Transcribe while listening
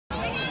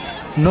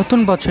নতুন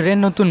বছরে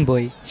নতুন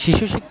বই,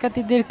 শিশু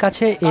শিক্ষার্থীদের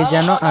কাছে এ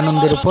যেন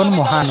আনন্দের উপর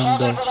মহা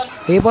আনন্দ।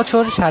 এই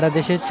বছর সারা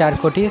দেশের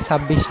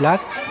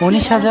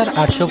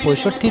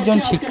 4,26,19,865 জন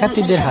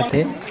শিক্ষার্থীদের হাতে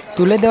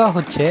তুলে দেওয়া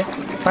হচ্ছে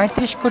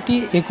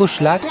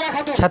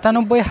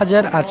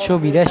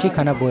 35,21,97,882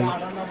 খানা বই।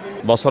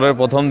 বছরের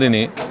প্রথম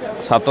দিনই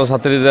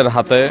ছাত্রছাত্রীদের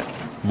হাতে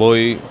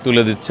বই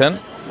তুলে দিচ্ছেন।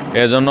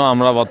 এজন্য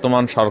আমরা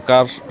বর্তমান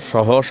সরকার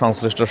সহ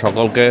সংশ্লিষ্ট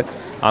সকলকে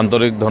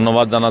আন্তরিক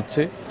ধন্যবাদ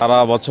জানাচ্ছি। সারা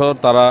বছর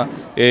তারা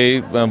এই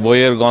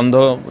বইয়ের গন্ধ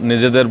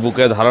নিজেদের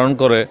বুকে ধারণ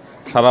করে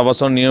সারা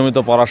বছর নিয়মিত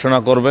পড়াশোনা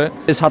করবে।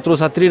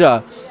 ছাত্রছাত্রীরা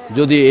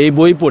যদি এই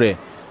বই পড়ে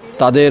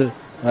তাদের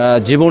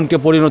জীবনকে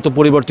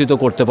পরিবর্তিত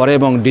করতে পারে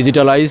এবং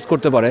ডিজিটালাইজ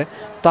করতে পারে,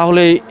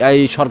 তাহলে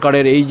এই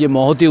সরকারের এই যে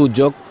মহতী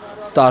উদ্যোগ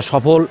তা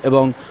সফল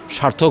এবং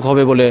সার্থক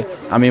হবে বলে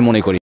আমি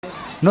মনে করি।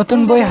 নতুন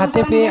বই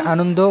হাতে পেয়ে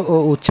আনন্দ ও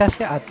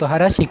উচ্ছ্বাসে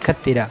আত্মহারা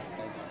শিক্ষার্থীরা।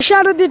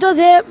 আনন্দিত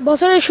যে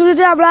বছরের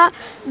শুরুতে আমরা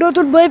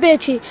নতুন বই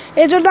পেয়েছি।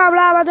 এজন্য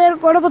আমরা আমাদের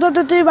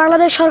গণপ্রজাতন্ত্রী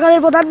বাংলাদেশ সরকারের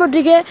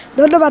প্রধানমন্ত্রীকে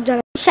ধন্যবাদ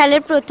জানাই।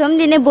 সালের প্রথম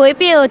দিনে বই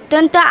পেয়ে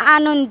অত্যন্ত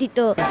আনন্দিত।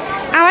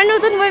 আমার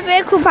নতুন বই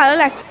পেয়ে খুব ভালো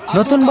লাগছে।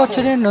 নতুন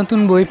বছরের নতুন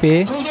বই পেয়ে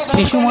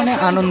শিশু মনে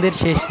আনন্দের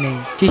শেষ নেই।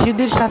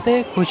 শিশুদের সাথে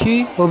খুশি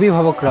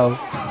অভিভাবকরাও।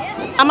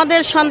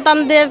 আমাদের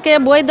সন্তানদেরকে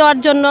বই দেওয়ার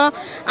জন্য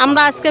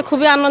আমরা আজকে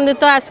খুবই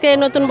আনন্দিত। আজকে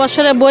নতুন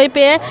বছরে বই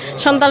পেয়ে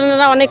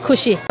সন্তানেরা অনেক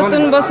খুশি।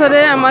 নতুন বছরে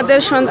আমাদের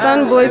সন্তান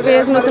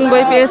নতুন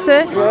বই পেয়েছে,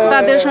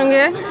 তাদের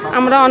সঙ্গে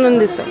আমরা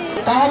আনন্দিত।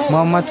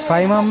 মোহাম্মদ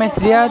ফাহিম আহমেদ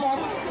রিয়াদ,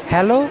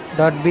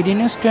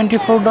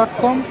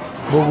 hello.bdnews24.com,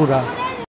 বগুড়া।